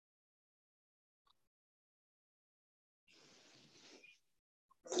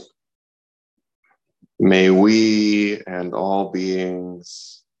May we and all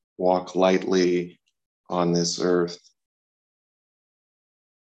beings walk lightly on this earth.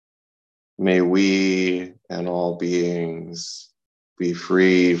 May we and all beings be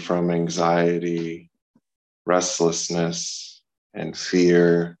free from anxiety, restlessness, and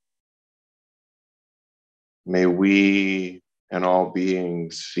fear. May we and all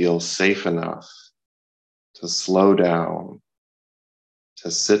beings feel safe enough to slow down,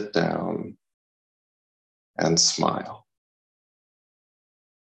 to sit down, and smile.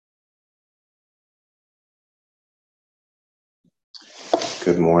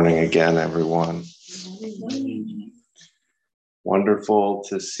 Good morning again, everyone. Wonderful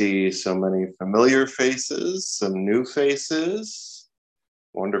to see so many familiar faces, some new faces.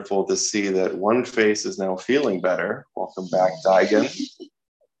 Wonderful to see that one face is now feeling better. Welcome back, Daigen.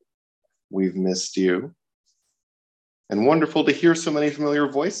 We've missed you. And wonderful to hear so many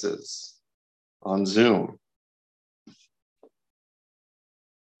familiar voices on Zoom.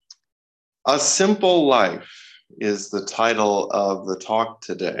 A Simple Life is the title of the talk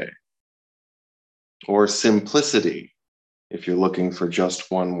today, or simplicity, if you're looking for just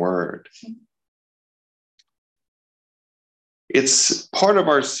one word. It's part of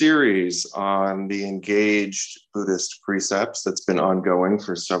our series on the engaged Buddhist precepts that's been ongoing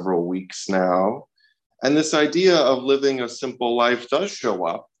for several weeks now. And this idea of living a simple life does show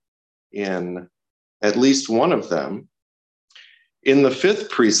up in at least one of them. In the fifth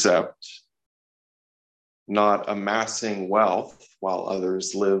precept, not amassing wealth while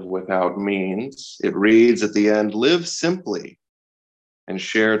others live without means, it reads at the end, live simply and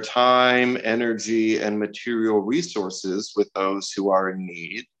share time, energy, and material resources with those who are in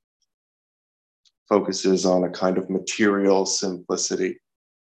need. Focuses on a kind of material simplicity.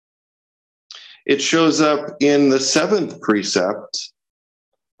 It shows up in the seventh precept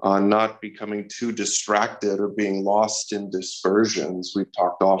on not becoming too distracted or being lost in dispersions. We've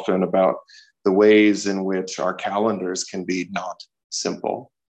talked often about the ways in which our calendars can be not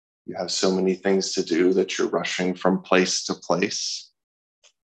simple. You have so many things to do that you're rushing from place to place.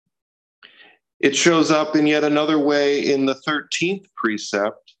 It shows up in yet another way in the 13th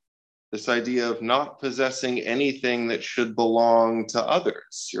precept, this idea of not possessing anything that should belong to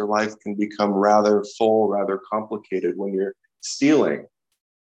others. Your life can become rather full, rather complicated when you're stealing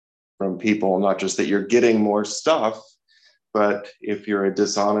from people, not just that you're getting more stuff, but if you're a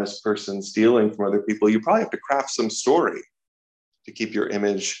dishonest person stealing from other people, you probably have to craft some story to keep your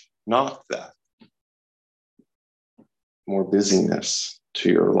image not that. More busyness to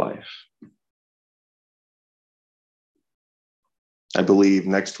your life. I believe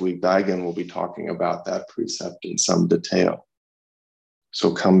next week, Daigen will be talking about that precept in some detail.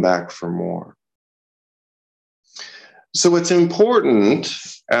 So come back for more. So it's important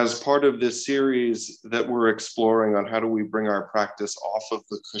as part of this series that we're exploring on how do we bring our practice off of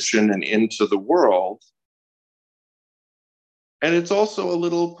the cushion and into the world. And it's also a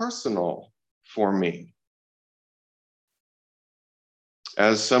little personal for me.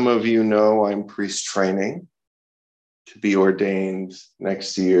 As some of you know, I'm priest training to be ordained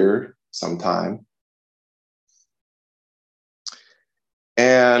next year sometime.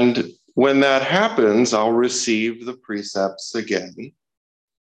 And when that happens, I'll receive the precepts again,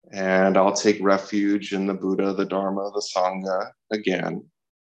 and I'll take refuge in the Buddha, the Dharma, the Sangha again.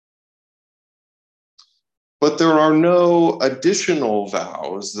 But there are no additional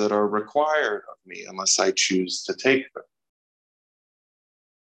vows that are required of me unless I choose to take them.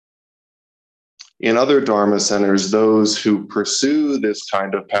 In other Dharma centers, those who pursue this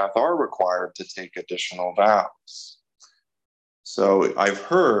kind of path are required to take additional vows. So I've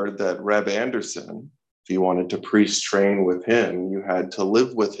heard that Reb Anderson, if you wanted to priest train with him, you had to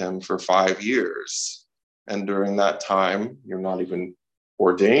live with him for 5 years. And during that time, you're not even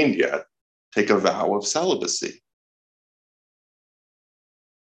ordained yet, take a vow of celibacy.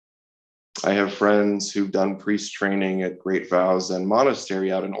 I have friends who've done priest training at Great Vows Zen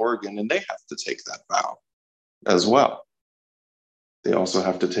Monastery out in Oregon, and they have to take that vow as well. They also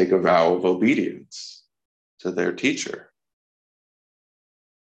have to take a vow of obedience to their teacher.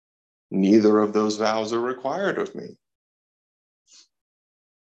 Neither of those vows are required of me.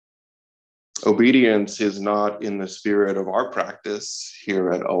 Obedience is not in the spirit of our practice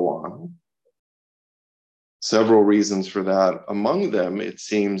here at Oan. Several reasons for that. Among them, it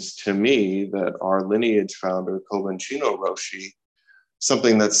seems to me that our lineage founder, Kobun Chino Roshi,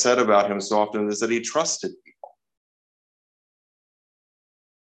 something that's said about him so often is that he trusted people.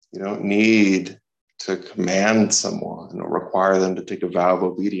 You don't need to command someone or require them to take a vow of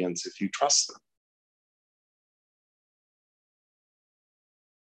obedience if you trust them.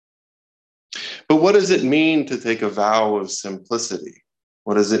 But what does it mean to take a vow of simplicity?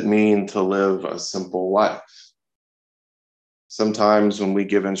 What does it mean to live a simple life? Sometimes when we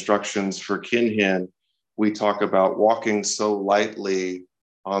give instructions for Kinhin, we talk about walking so lightly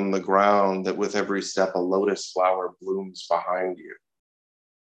on the ground that with every step a lotus flower blooms behind you.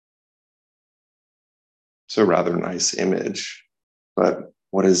 It's a rather nice image, but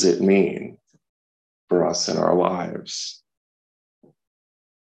what does it mean for us in our lives?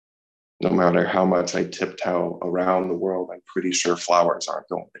 No matter how much I tiptoe around the world, I'm pretty sure flowers aren't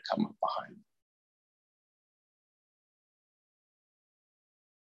going to come up behind me.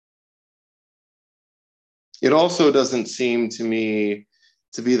 It also doesn't seem to me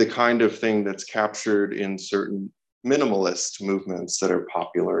to be the kind of thing that's captured in certain minimalist movements that are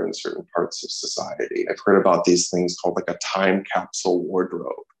popular in certain parts of society. I've heard about these things called like a time capsule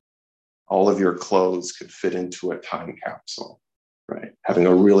wardrobe. All of your clothes could fit into a time capsule, right? Having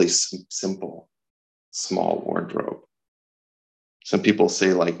a really simple, small wardrobe. Some people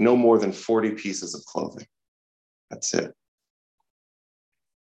say like no more than 40 pieces of clothing. That's it.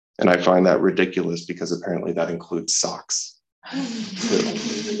 And I find that ridiculous because apparently that includes socks.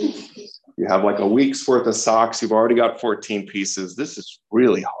 You have like a week's worth of socks, you've already got 14 pieces. This is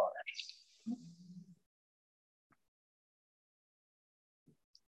really hard.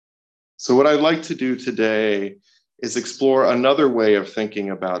 So what I'd like to do today is explore another way of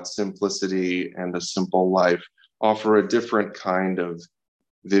thinking about simplicity and a simple life, offer a different kind of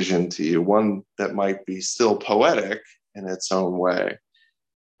vision to you, one that might be still poetic in its own way,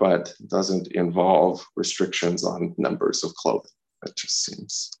 but doesn't involve restrictions on numbers of clothing. That just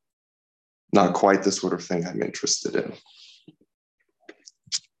seems not quite the sort of thing I'm interested in.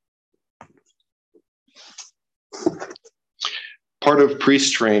 Part of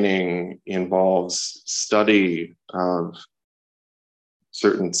priest training involves study of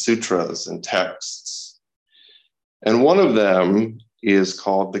certain sutras and texts. And one of them is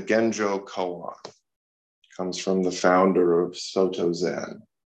called the Genjo Koan. It comes from the founder of Soto Zen,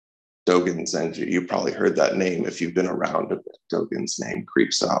 Dogen Zenji. You probably heard that name if you've been around a bit. Dogen's name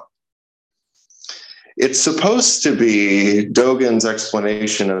creeps up. It's supposed to be Dogen's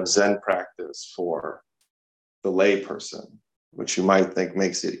explanation of Zen practice for the layperson, which you might think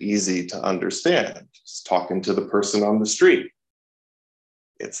makes it easy to understand, just talking to the person on the street.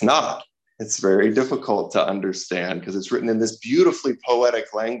 It's not. It's very difficult to understand because it's written in this beautifully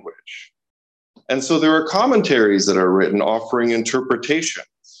poetic language. And so there are commentaries that are written offering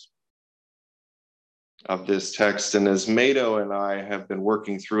interpretations of this text. And as Mado and I have been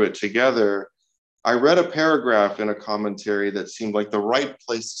working through it together, I read a paragraph in a commentary that seemed like the right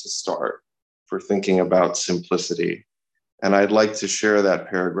place to start for thinking about simplicity. And I'd like to share that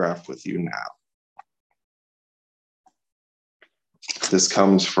paragraph with you now. This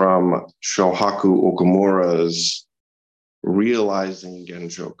comes from Shohaku Okumura's Realizing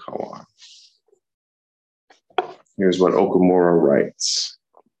Genjo Koan. Here's what Okumura writes.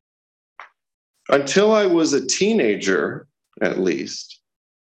 Until I was a teenager, at least,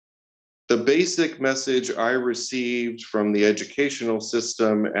 the basic message I received from the educational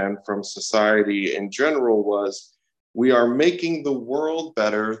system and from society in general was, we are making the world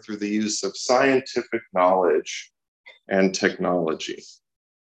better through the use of scientific knowledge and technology.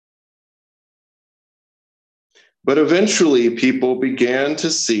 But eventually, people began to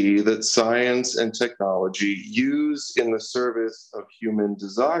see that science and technology used in the service of human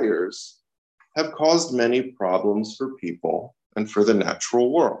desires have caused many problems for people and for the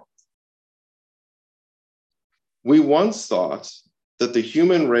natural world. We once thought that the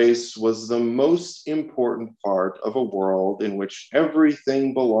human race was the most important part of a world in which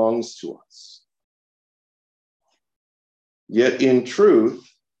everything belongs to us. Yet in truth,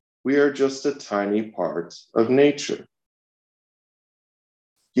 we are just a tiny part of nature.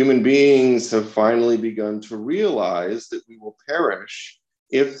 Human beings have finally begun to realize that we will perish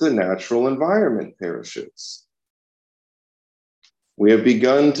if the natural environment perishes. We have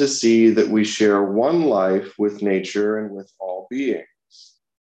begun to see that we share one life with nature and with all beings.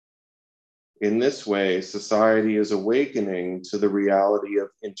 In this way, society is awakening to the reality of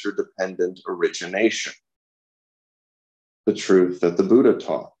interdependent origination, the truth that the Buddha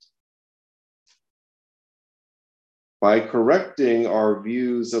taught. By correcting our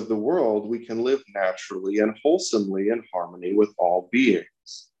views of the world, we can live naturally and wholesomely in harmony with all beings.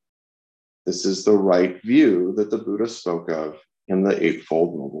 This is the right view that the Buddha spoke of in the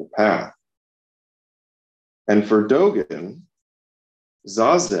Eightfold Noble Path. And for Dogen,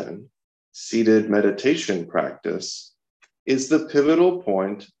 Zazen, seated meditation practice, is the pivotal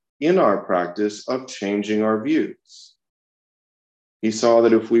point in our practice of changing our views. He saw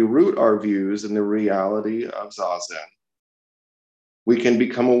that if we root our views in the reality of Zazen, we can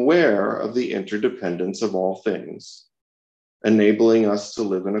become aware of the interdependence of all things, enabling us to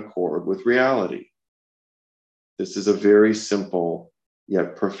live in accord with reality. This is a very simple,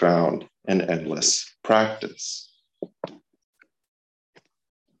 yet profound and endless practice.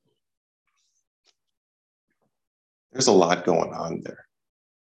 There's a lot going on there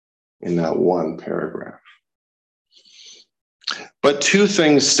in that one paragraph. But two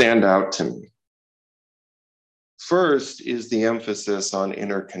things stand out to me. First is the emphasis on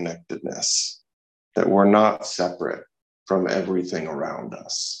interconnectedness, that we're not separate from everything around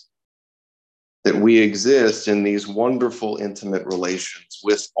us, that we exist in these wonderful, intimate relations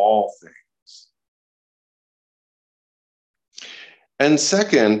with all things. And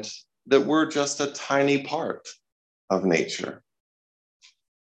second, that we're just a tiny part of nature,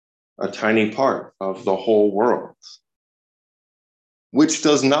 a tiny part of the whole world, which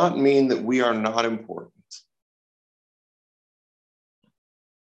does not mean that we are not important.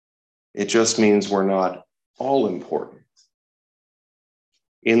 It just means we're not all important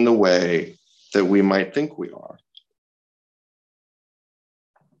in the way that we might think we are.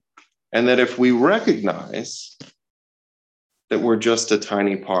 And that if we recognize that we're just a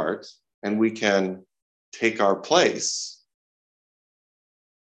tiny part and we can take our place,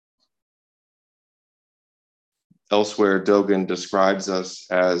 elsewhere, Dogen describes us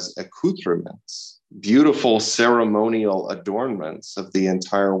as accoutrements, beautiful ceremonial adornments of the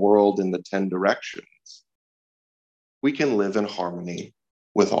entire world in the 10 directions. We can live in harmony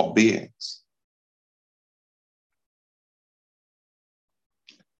with all beings.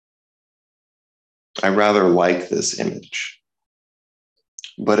 I rather like this image,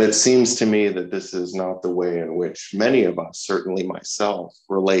 but it seems to me that this is not the way in which many of us, certainly myself,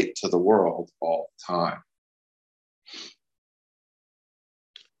 relate to the world all the time.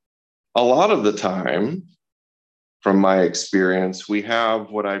 A lot of the time, from my experience, we have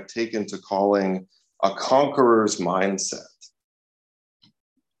what I've taken to calling a conqueror's mindset.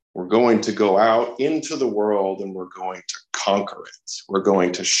 We're going to go out into the world and we're going to conquer it. We're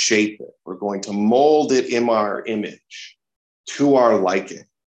going to shape it. We're going to mold it in our image to our liking.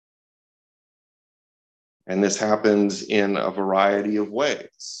 And this happens in a variety of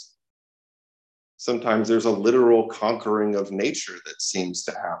ways. Sometimes there's a literal conquering of nature that seems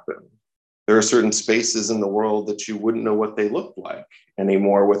to happen. There are certain spaces in the world that you wouldn't know what they looked like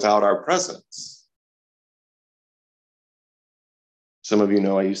anymore without our presence. Some of you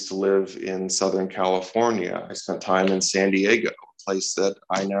know I used to live in Southern California. I spent time in San Diego, a place that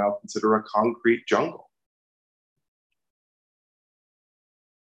I now consider a concrete jungle.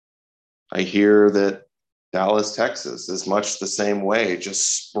 I hear that Dallas, Texas is much the same way,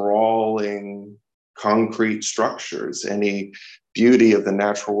 just sprawling concrete structures. Any beauty of the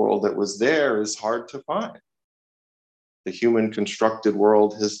natural world that was there is hard to find. The human constructed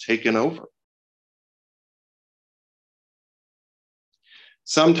world has taken over.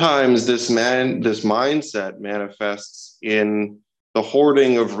 Sometimes this mindset manifests in the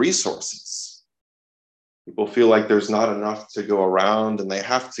hoarding of resources. People feel like there's not enough to go around and they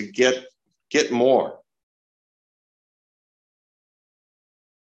have to get more.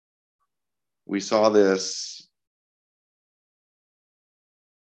 We saw this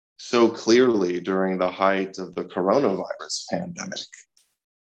so clearly during the height of the coronavirus pandemic.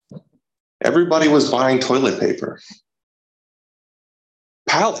 Everybody was buying toilet paper.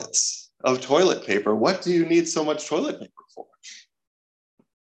 Pallets of toilet paper. What do you need so much toilet paper for?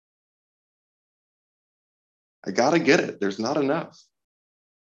 I gotta get it. There's not enough.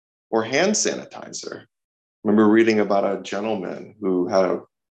 Or hand sanitizer. I remember reading about a gentleman who had a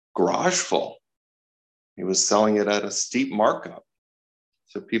garage full. He was selling it at a steep markup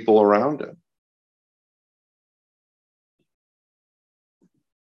to people around him.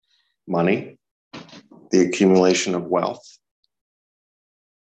 Money, the accumulation of wealth.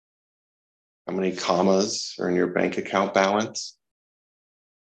 How many commas are in your bank account balance?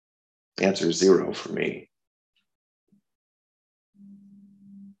 The answer is 0 for me.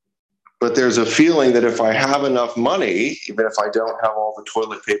 But there's a feeling that if I have enough money, even if I don't have all the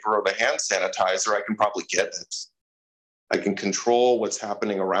toilet paper or the hand sanitizer, I can probably get it. I can control what's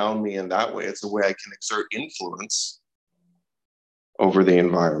happening around me in that way. It's a way I can exert influence over the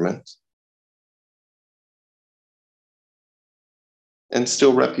environment. And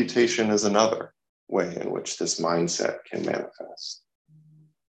still, reputation is another way in which this mindset can manifest.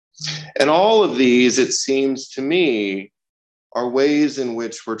 And all of these, it seems to me, are ways in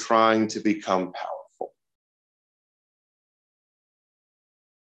which we're trying to become powerful.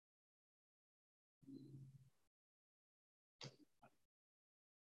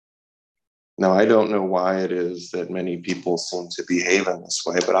 Now, I don't know why it is that many people seem to behave in this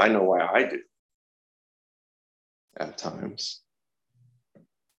way, but I know why I do at times.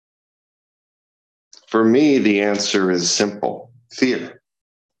 For me, the answer is simple: fear.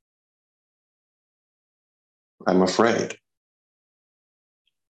 I'm afraid.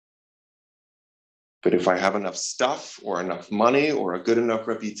 But if I have enough stuff or enough money or a good enough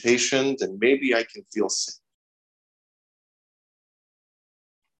reputation, then maybe I can feel safe.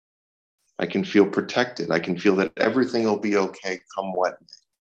 I can feel protected. I can feel that everything will be okay come what may.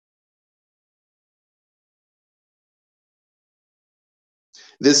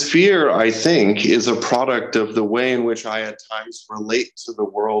 This fear, I think, is a product of the way in which I at times relate to the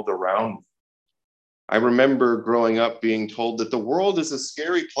world around me. I remember growing up being told that the world is a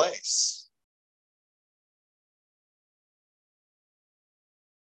scary place.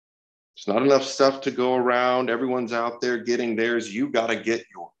 There's not enough stuff to go around. Everyone's out there getting theirs. You got to get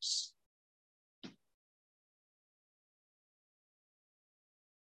yours.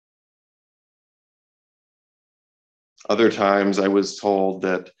 Other times I was told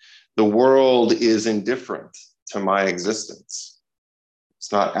that the world is indifferent to my existence.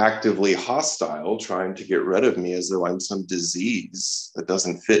 It's not actively hostile, trying to get rid of me as though I'm some disease that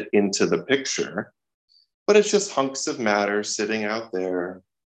doesn't fit into the picture, but it's just hunks of matter sitting out there,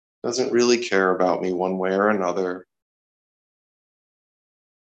 doesn't really care about me one way or another.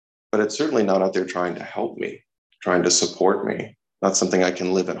 But it's certainly not out there trying to help me, trying to support me, not something I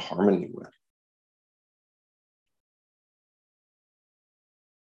can live in harmony with.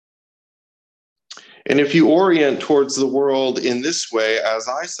 And if you orient towards the world in this way, as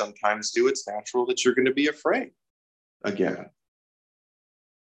I sometimes do, it's natural that you're going to be afraid again.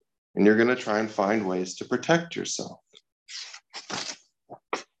 And you're going to try and find ways to protect yourself.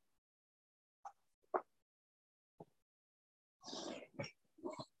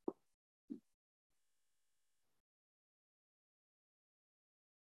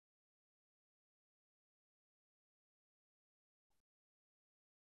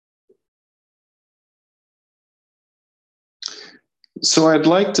 So I'd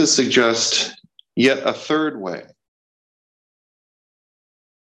like to suggest yet a third way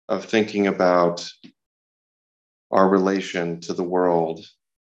of thinking about our relation to the world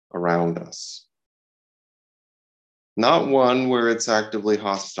around us. Not one where it's actively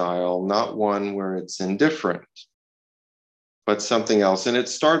hostile, not one where it's indifferent, but something else. And it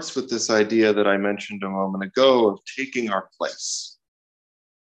starts with this idea that I mentioned a moment ago of taking our place.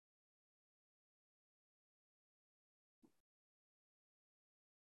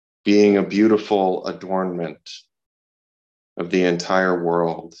 Being a beautiful adornment of the entire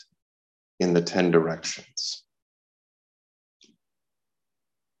world in the 10 directions.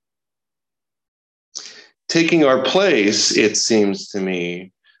 Taking our place, it seems to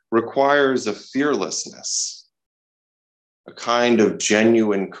me, requires a fearlessness, a kind of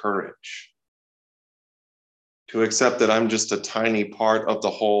genuine courage to accept that I'm just a tiny part of the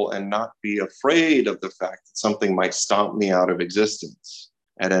whole and not be afraid of the fact that something might stomp me out of existence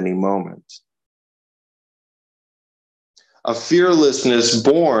at any moment. A fearlessness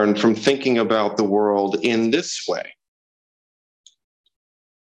born from thinking about the world in this way: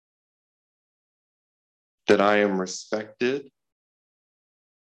 that I am respected,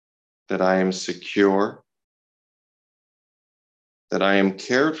 that I am secure, that I am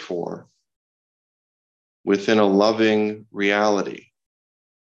cared for within a loving reality.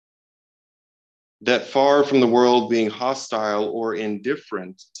 That far from the world being hostile or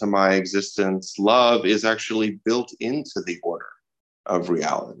indifferent to my existence, love is actually built into the order of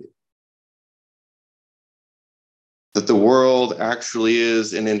reality. That the world actually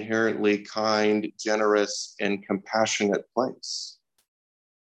is an inherently kind, generous, and compassionate place.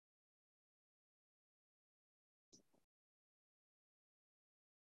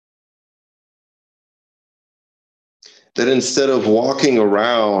 That instead of walking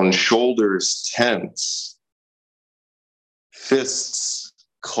around shoulders tense, fists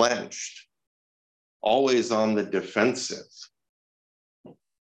clenched, always on the defensive,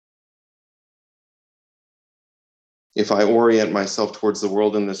 if I orient myself towards the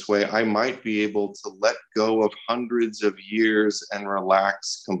world in this way, I might be able to let go of hundreds of years and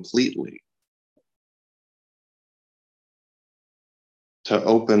relax completely. To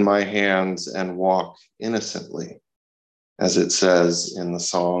open my hands and walk innocently, as it says in the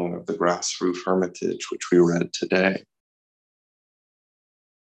song of the Grass Roof Hermitage, which we read today.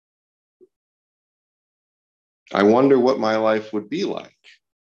 I wonder what my life would be like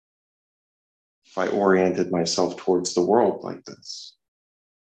if I oriented myself towards the world like this.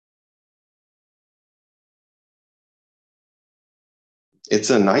 It's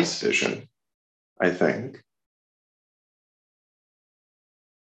a nice vision. I think.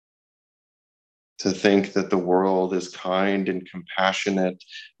 To think that the world is kind and compassionate,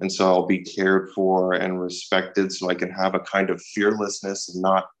 and so I'll be cared for and respected so I can have a kind of fearlessness and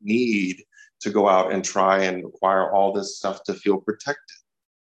not need to go out and try and acquire all this stuff to feel protected.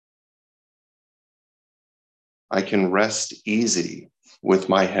 I can rest easy with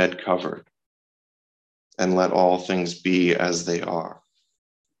my head covered and let all things be as they are.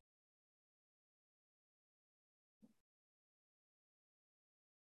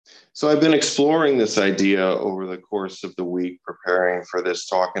 So I've been exploring this idea over the course of the week, preparing for this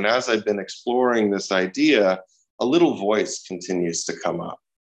talk. And as I've been exploring this idea, a little voice continues to come up.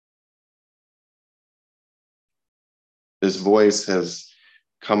 This voice has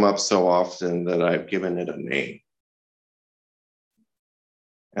come up so often that I've given it a name.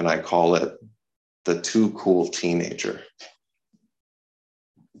 And I call it the too cool teenager.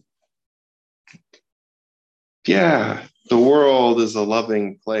 Yeah, the world is a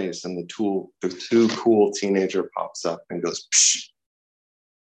loving place, and the too cool teenager pops up and goes, psh,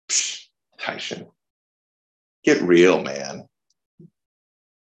 psh, Taishan, get real, man.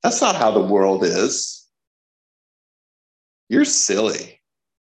 That's not how the world is. You're silly.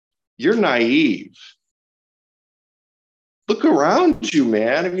 You're naive. Look around you,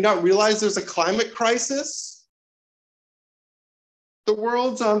 man. Have you not realized there's a climate crisis? The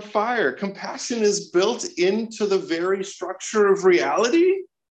world's on fire. Compassion is built into the very structure of reality.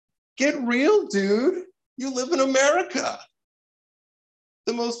 Get real, dude. You live in America,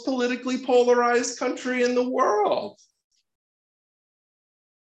 the most politically polarized country in the world.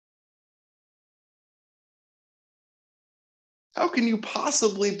 How can you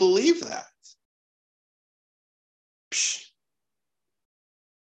possibly believe that? Psh.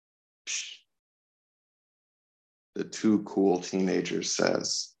 Psh. The too cool teenager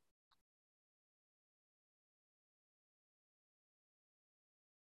says.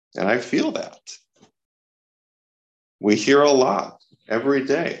 And I feel that. We hear a lot every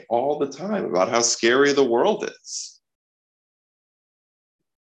day, all the time, about how scary the world is.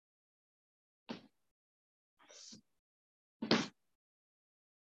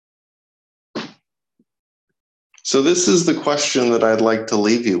 So this is the question that I'd like to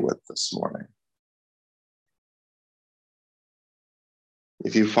leave you with this morning.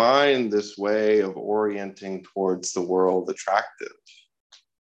 If you find this way of orienting towards the world attractive,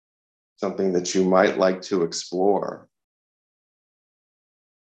 something that you might like to explore,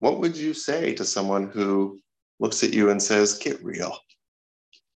 what would you say to someone who looks at you and says, get real?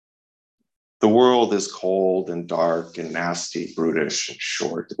 The world is cold and dark and nasty, brutish and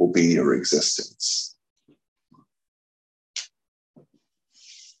short. It will be your existence.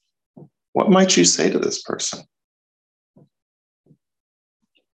 What might you say to this person?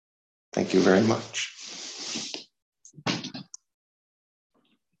 Thank you very much.